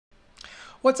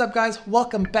What's up guys,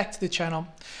 welcome back to the channel.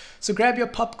 So grab your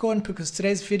popcorn because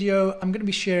today's video I'm going to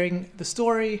be sharing the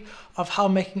story of how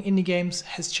making indie games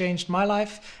has changed my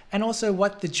life and also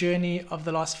what the journey of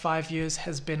the last 5 years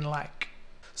has been like.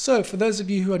 So for those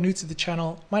of you who are new to the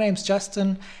channel, my name's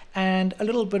Justin, and a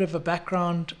little bit of a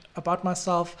background about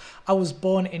myself. I was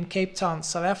born in Cape Town,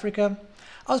 South Africa.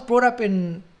 I was brought up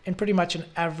in pretty much an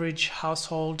average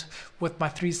household with my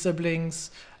 3 siblings.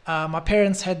 My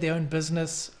parents had their own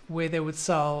business where they would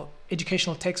sell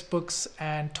educational textbooks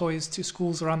and toys to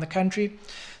schools around the country.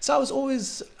 So I was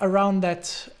always around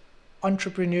that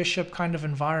entrepreneurship kind of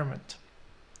environment.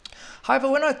 However,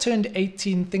 when I turned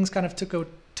 18, things kind of took a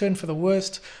turn for the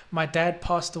worst. My dad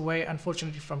passed away,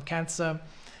 unfortunately, from cancer.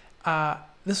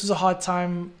 This was a hard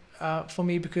time for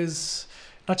me because,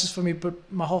 not just for me, but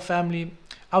my whole family.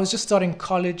 I was just starting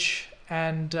college,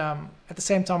 and at the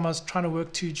same time I was trying to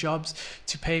work 2 jobs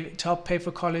to help pay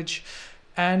for college.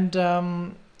 And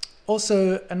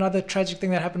also another tragic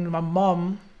thing that happened to my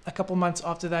mom, a couple months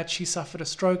after that, she suffered a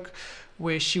stroke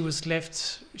where she was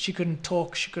left, she couldn't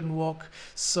talk, she couldn't walk.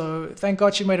 So thank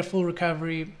God she made a full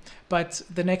recovery, but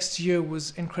the next year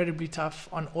was incredibly tough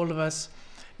on all of us.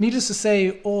 Needless to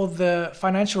say, all the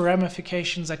financial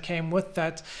ramifications that came with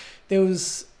that. There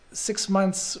was 6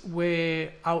 months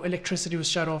where our electricity was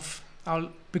shut off.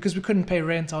 Because we couldn't pay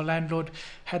rent, our landlord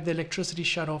had the electricity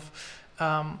shut off.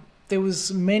 There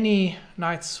was many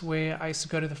nights where I used to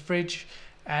go to the fridge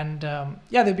and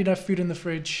yeah, there'd be no food in the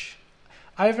fridge.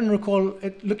 I even recall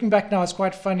it, looking back now, it's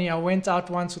quite funny. I went out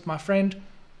once with my friend.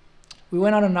 We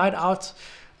went on a night out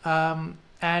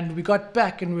and we got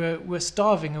back and we were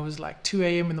starving. It was like 2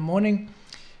 a.m. in the morning,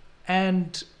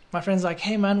 and my friend's like,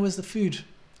 "Hey man, where's the food?"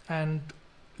 And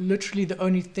literally the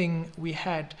only thing we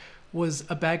had was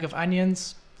a bag of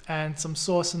onions and some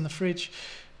sauce in the fridge.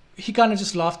 He kind of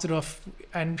just laughed it off,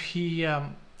 and he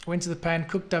went to the pan,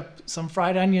 cooked up some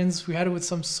fried onions. We had it with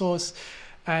some sauce,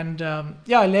 and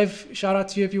yeah, Lev, shout out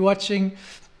to you if you're watching.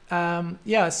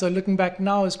 Yeah, so looking back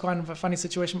now is kind of a funny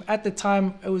situation. At the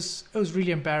time, it was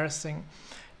really embarrassing,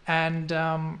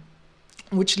 and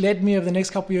which led me over the next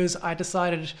couple of years. I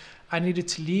decided I needed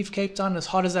to leave Cape Town. As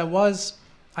hard as I was,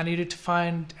 I needed to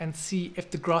find and see if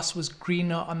the grass was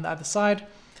greener on the other side.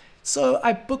 So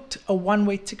I booked a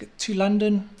one-way ticket to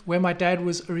London, where my dad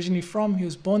was originally from. He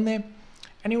was born there.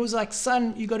 And he was like,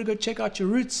 "Son, you got to go check out your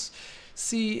roots.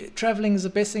 See, traveling is the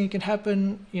best thing that can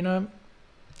happen. You know,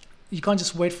 you can't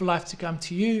just wait for life to come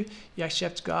to you. You actually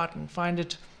have to go out and find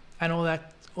it," and all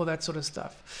that sort of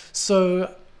stuff.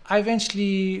 So I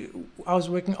was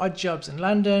working odd jobs in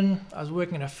London. I was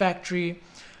working in a factory.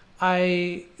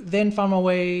 I then found my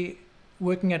way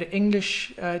working at an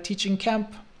English teaching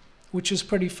camp, which was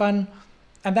pretty fun.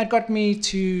 And that got me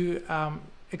to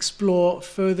explore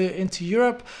further into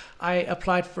Europe. I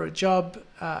applied for a job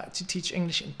to teach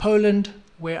English in Poland,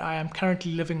 where I am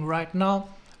currently living right now,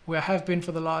 where I have been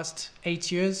for the last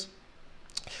 8 years.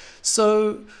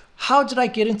 So how did I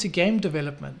get into game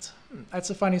development?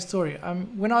 That's a funny story.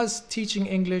 When I was teaching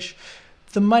English,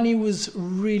 the money was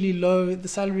really low. The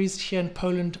salaries here in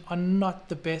Poland are not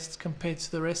the best compared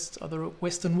to the rest of the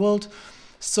Western world.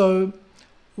 So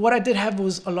what I did have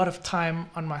was a lot of time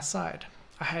on my side.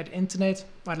 I had internet,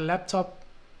 I had a laptop,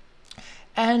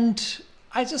 and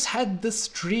I just had this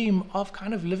dream of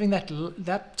kind of living that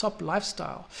laptop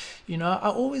lifestyle. You know, I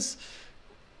always,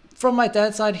 from my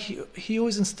dad's side, he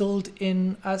always instilled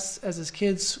in us as his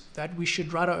kids that we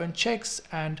should write our own checks.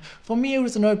 And for me, it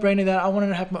was a no-brainer that I wanted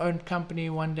to have my own company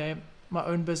one day, my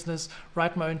own business,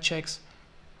 write my own checks.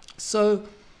 So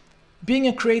being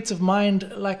a creative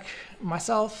mind like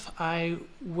myself, I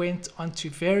went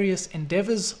onto various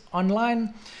endeavors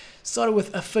online. Started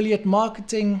with affiliate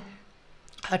marketing.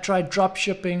 I tried drop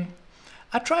shipping.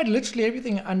 I tried literally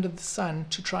everything under the sun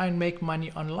to try and make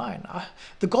money online.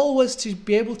 The goal was to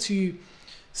be able to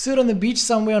sit on the beach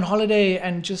somewhere on holiday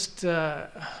and just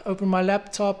open my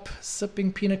laptop,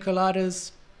 sipping pina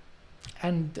coladas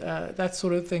and that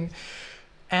sort of thing.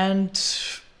 And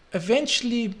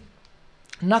eventually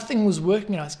nothing was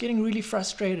working. I was getting really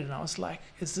frustrated, and I was like,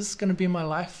 is this going to be my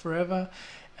life forever?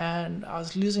 And I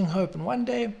was losing hope. And one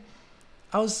day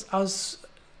I was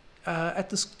at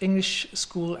this English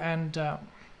school, and I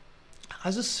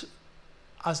was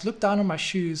looked down on my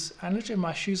shoes, and literally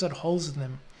my shoes had holes in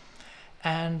them.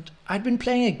 And I'd been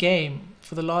playing a game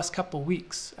for the last couple of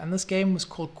weeks, and this game was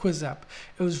called Quiz App.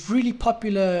 It was really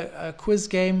popular quiz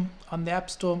game on the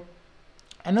App Store.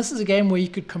 And this is a game where you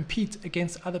could compete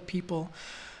against other people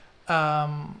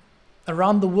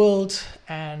around the world,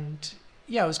 and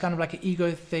yeah, it was kind of like an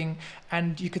ego thing,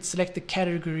 and you could select the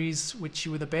categories which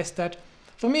you were the best at.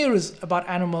 for me, it was about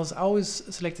animals. I always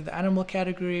selected the animal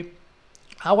category.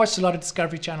 I watched a lot of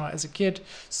Discovery Channel as a kid,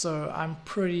 so I'm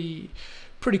pretty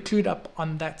clued up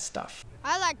on that stuff.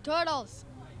 I like turtles.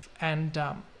 And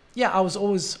yeah, I was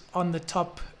always on the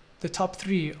top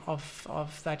 3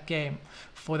 of that game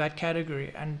for that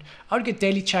category, and I would get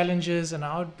daily challenges, and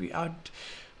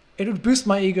it would boost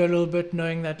my ego a little bit,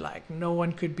 knowing that like no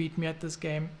one could beat me at this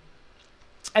game.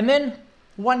 And then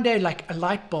one day, like a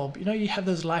light bulb, you know, you have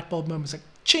those light bulb moments, like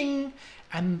ching,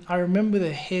 and I remember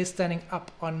the hair standing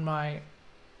up on my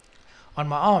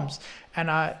arms,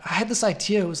 and I had this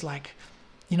idea. It was like,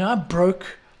 you know, I'm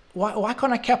broke. Why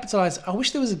can't I capitalize? I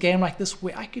wish there was a game like this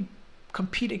where I could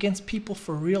compete against people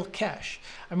for real cash.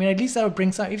 I mean, at least that would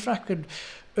bring some, if I could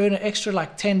earn an extra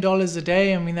like $10 a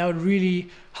day, I mean, that would really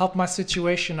help my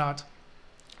situation out.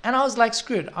 And I was like,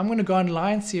 screw it, I'm going to go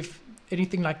online, see if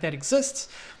anything like that exists.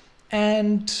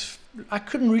 And I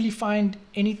couldn't really find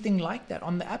anything like that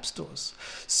on the app stores.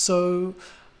 So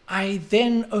I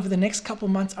then, over the next couple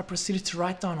of months, I proceeded to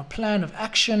write down a plan of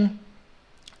action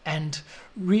and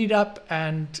read up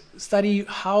and study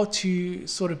how to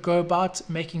sort of go about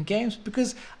making games,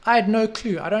 because I had no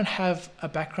clue. I don't have a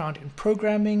background in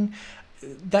programming.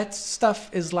 That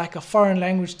stuff is like a foreign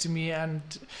language to me, and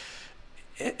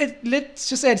let's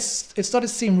just say it started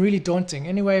to seem really daunting.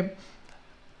 Anyway,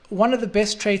 one of the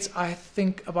best traits I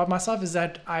think about myself is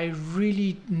that I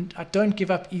don't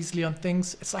give up easily on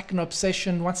things. It's like an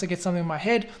obsession. Once I get something in my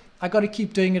head, I got to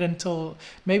keep doing it until,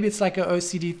 maybe it's like an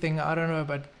OCD thing, I don't know,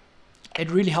 but it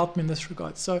really helped me in this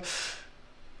regard. So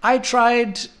I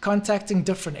tried contacting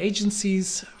different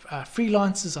agencies,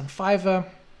 freelancers on Fiverr,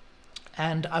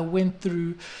 and I went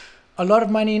through a lot of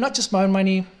money, not just my own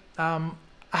money. I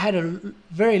had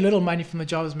very little money from the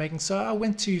job I was making, so I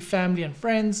went to family and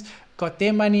friends, got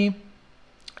their money,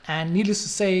 and needless to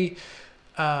say,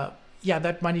 yeah,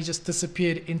 that money just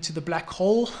disappeared into the black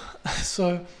hole.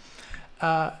 So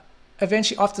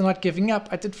eventually, after not giving up,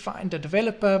 I did find a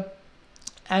developer,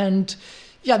 and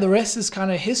yeah, the rest is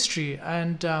kind of history.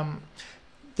 And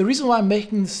the reason why I'm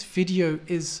making this video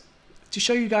is to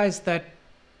show you guys that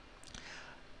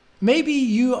maybe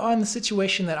you are in the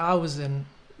situation that I was in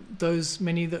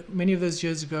many of those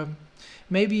years ago.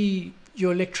 Maybe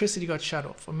your electricity got shut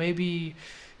off, or maybe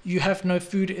you have no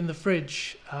food in the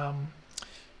fridge.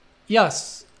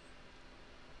 Yes,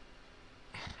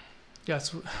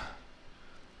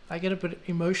 I get a bit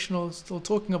emotional still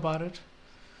talking about it.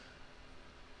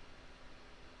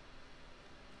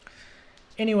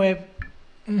 Anyway,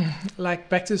 like,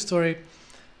 back to the story.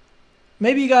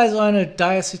 Maybe you guys are in a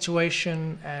dire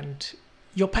situation and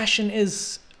your passion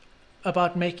is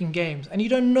about making games, and you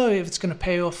don't know if it's going to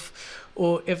pay off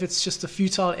or if it's just a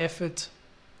futile effort.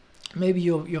 Maybe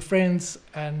your friends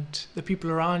and the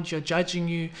people around you are judging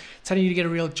you, telling you to get a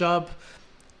real job.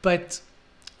 But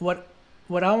what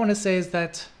I want to say is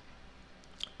that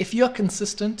if you're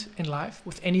consistent in life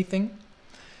with anything,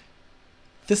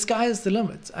 the sky is the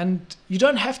limit. And you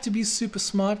don't have to be super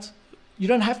smart. You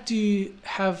don't have to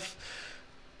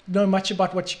know much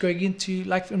about what you're going into.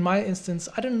 Like in my instance,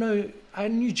 I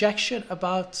knew jack shit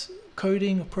about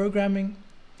coding or programming.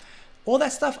 All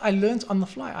that stuff I learned on the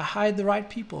fly. I hired the right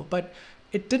people, but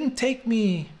it didn't take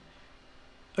me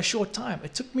a short time.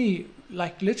 It took me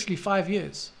like literally 5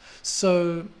 years.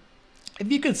 So if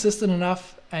you're consistent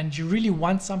enough and you really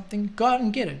want something, go out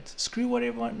and get it. Screw what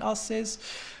everyone else says.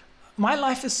 My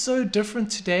life is so different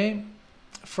today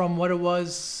from what it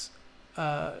was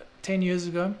 10 years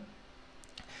ago.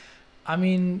 I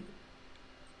mean,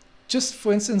 just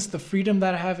for instance, the freedom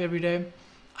that I have every day,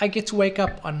 I get to wake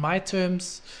up on my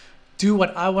terms, do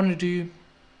what I want to do,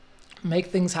 make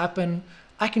things happen.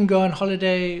 I can go on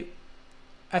holiday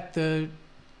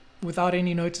without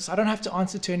any notice. I don't have to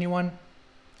answer to anyone.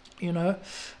 You know,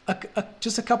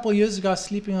 just a couple of years ago, I was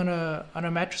sleeping on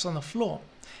a mattress on the floor,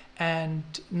 and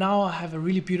now I have a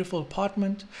really beautiful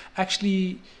apartment.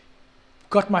 Actually,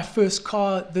 got my first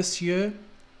car this year,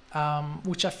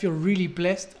 which I feel really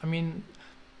blessed. I mean,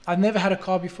 I've never had a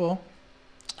car before,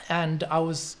 and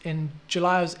in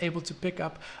July I was able to pick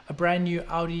up a brand new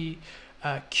Audi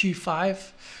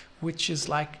Q5, which is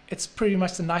like, it's pretty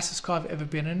much the nicest car I've ever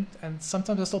been in. And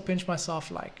sometimes I still pinch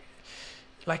myself, like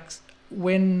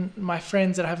when my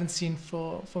friends that I haven't seen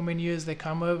for many years, they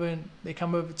come over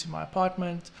to my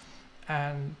apartment,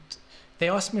 and they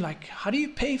ask me like, how do you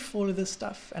pay for all of this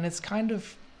stuff? And it's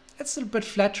a bit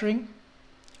flattering,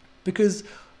 because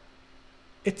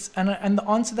and the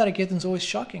answer that I get is always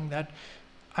shocking, that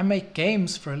I make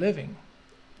games for a living,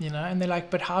 you know. And they're like,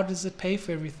 but how does it pay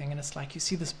for everything? And it's like, you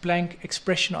see this blank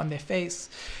expression on their face,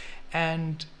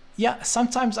 and yeah,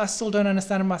 sometimes I still don't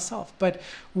understand it myself. But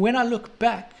when I look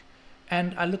back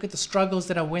and I look at the struggles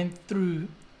that I went through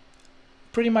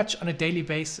pretty much on a daily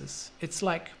basis, it's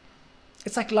like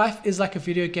life is like a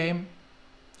video game.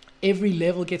 Every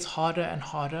level gets harder and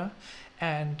harder.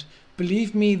 And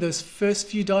believe me, those first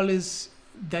few dollars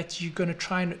that you're going to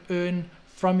try and earn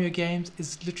from your games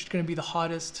is literally going to be the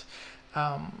hardest,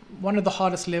 one of the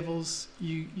hardest levels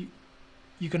you're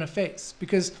going to face,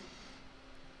 because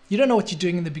you don't know what you're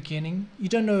doing in the beginning. You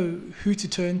don't know who to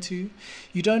turn to.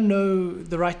 You don't know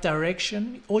the right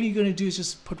direction. All you're going to do is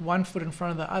just put one foot in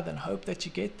front of the other and hope that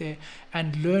you get there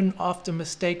and learn after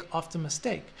mistake after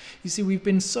mistake. You see, we've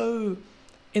been so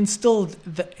instilled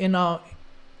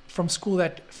from school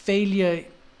that failure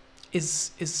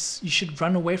is you should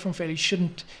run away from failure. You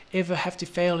shouldn't ever have to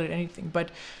fail at anything. But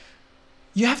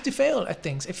you have to fail at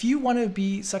things. If you want to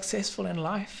be successful in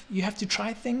life, you have to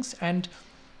try things, and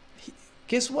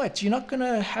guess what? You're not going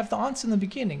to have the answer in the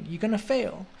beginning. You're going to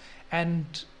fail, and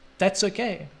that's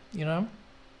okay. You know,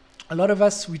 a lot of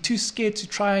us, we're too scared to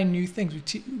try new things.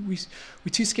 We're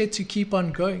too scared to keep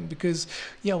on going because,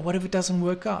 yeah, what if it doesn't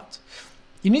work out?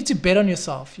 You need to bet on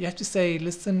yourself. You have to say,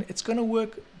 listen, it's going to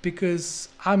work because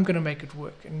I'm going to make it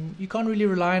work. And you can't really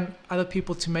rely on other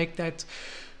people to make that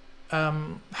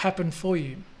happen for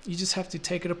you. You just have to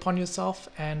take it upon yourself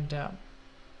and,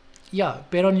 yeah,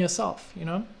 bet on yourself, you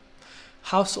know.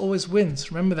 House always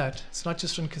wins. Remember that. It's not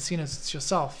just in casinos, it's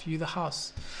yourself. You're the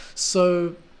house.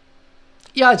 So,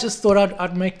 yeah, I just thought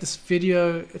I'd make this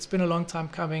video. It's been a long time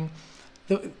coming.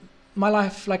 My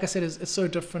life, like I said, is so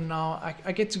different now.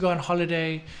 I get to go on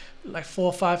holiday like 4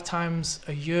 or 5 times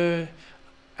a year.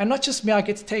 And not just me, I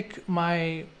get to take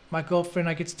my girlfriend,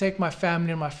 I get to take my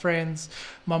family and my friends.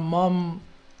 My mom,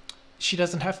 she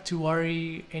doesn't have to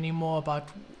worry anymore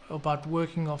about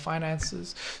working or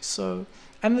finances. So,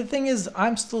 and the thing is,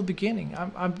 I'm still beginning.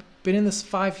 I've been in this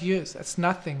 5 years. That's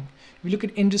nothing. If you look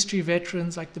at industry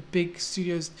veterans like the big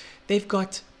studios, they've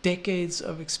got decades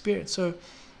of experience. So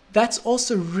that's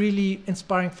also really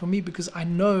inspiring for me, because I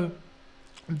know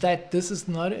that this is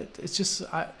not it. It's just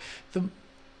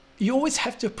you always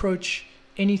have to approach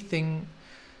anything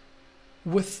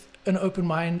with an open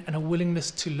mind and a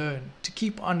willingness to learn, to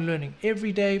keep on learning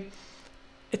every day.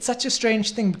 It's such a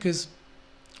strange thing, because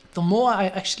the more I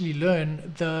actually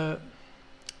learn, the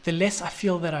less I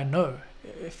feel that I know,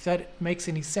 if that makes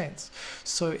any sense.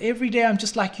 So every day I'm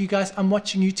just like you guys. I'm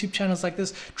watching YouTube channels like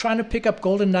this, trying to pick up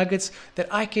golden nuggets that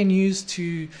I can use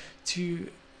to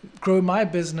grow my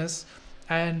business.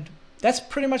 And that's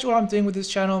pretty much what I'm doing with this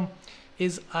channel,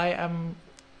 is I am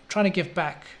trying to give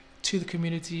back to the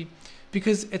community,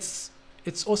 because it's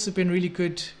also been really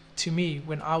good to me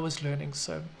when I was learning.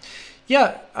 So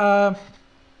yeah, I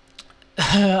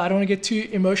don't want to get too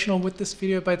emotional with this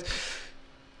video, but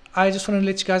I just want to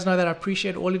let you guys know that I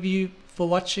appreciate all of you for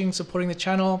watching, supporting the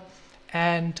channel,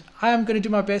 and I am going to do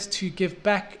my best to give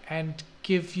back and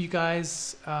give you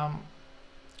guys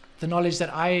the knowledge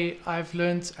that I've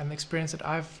learned and the experience that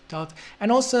I've dealt,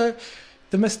 and also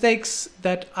the mistakes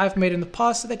that I've made in the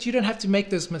past, so that you don't have to make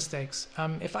those mistakes.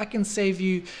 If I can save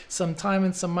you some time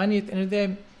and some money at the end of the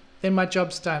day, then my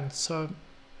job's done. So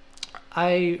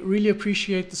I really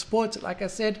appreciate the support. Like I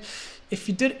said, if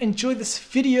you did enjoy this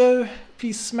video,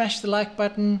 please smash the like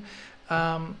button.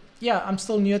 Yeah, I'm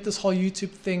still new at this whole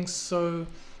YouTube thing, so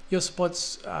your support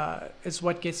is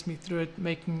what gets me through it,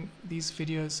 making these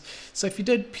videos. So if you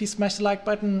did, please smash the like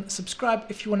button, subscribe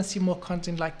if you want to see more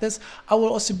content like this. I will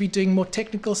also be doing more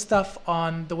technical stuff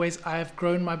on the ways I've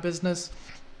grown my business.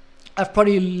 I've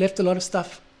probably left a lot of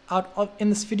stuff out in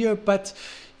this video, but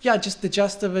yeah, just the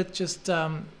gist of it,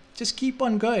 just keep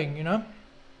on going, you know.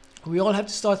 We all have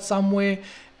to start somewhere,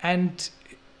 and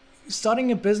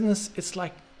starting a business,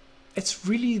 it's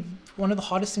really one of the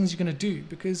hardest things you're going to do,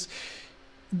 because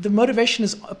the motivation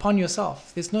is upon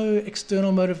yourself. There's no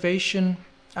external motivation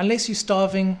unless you're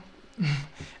starving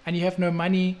and you have no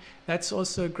money. That's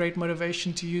also a great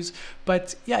motivation to use.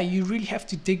 But yeah, you really have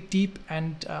to dig deep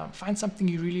and find something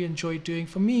you really enjoy doing.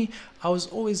 For me, I was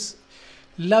always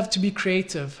loved to be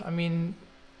creative. I mean,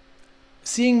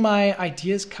 seeing my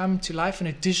ideas come to life in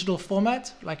a digital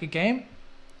format, like a game,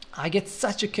 I get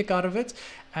such a kick out of it,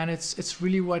 and it's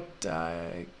really what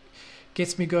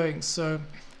gets me going. So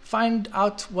find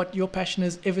out what your passion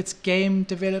is. If it's game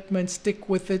development, stick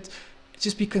with it.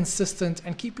 Just be consistent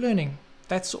and keep learning.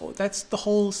 That's the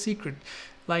whole secret.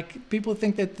 Like, people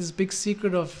think that there's a big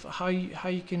secret of how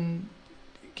you can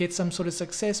get some sort of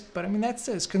success, but I mean, that's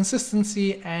it. It's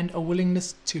consistency and a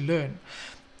willingness to learn.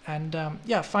 And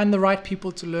yeah, find the right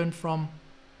people to learn from,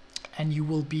 and you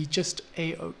will be just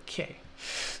a-okay.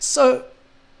 So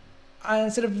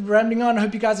instead of rambling on, I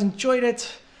hope you guys enjoyed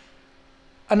it.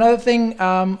 Another thing,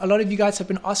 a lot of you guys have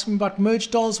been asking me about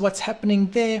merge dolls, what's happening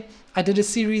there. I did a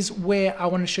series where I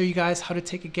want to show you guys how to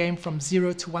take a game from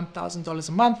 $0 to $1,000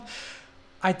 a month.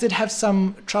 I did have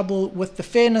some trouble with the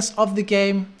fairness of the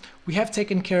game. We have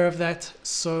taken care of that,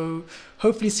 so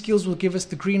hopefully Skills will give us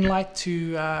the green light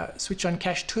to switch on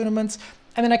cash tournaments,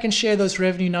 and then I can share those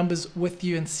revenue numbers with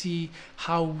you and see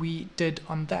how we did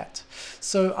on that.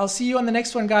 So I'll see you on the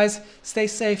next one, guys. Stay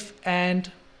safe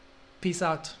and peace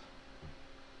out.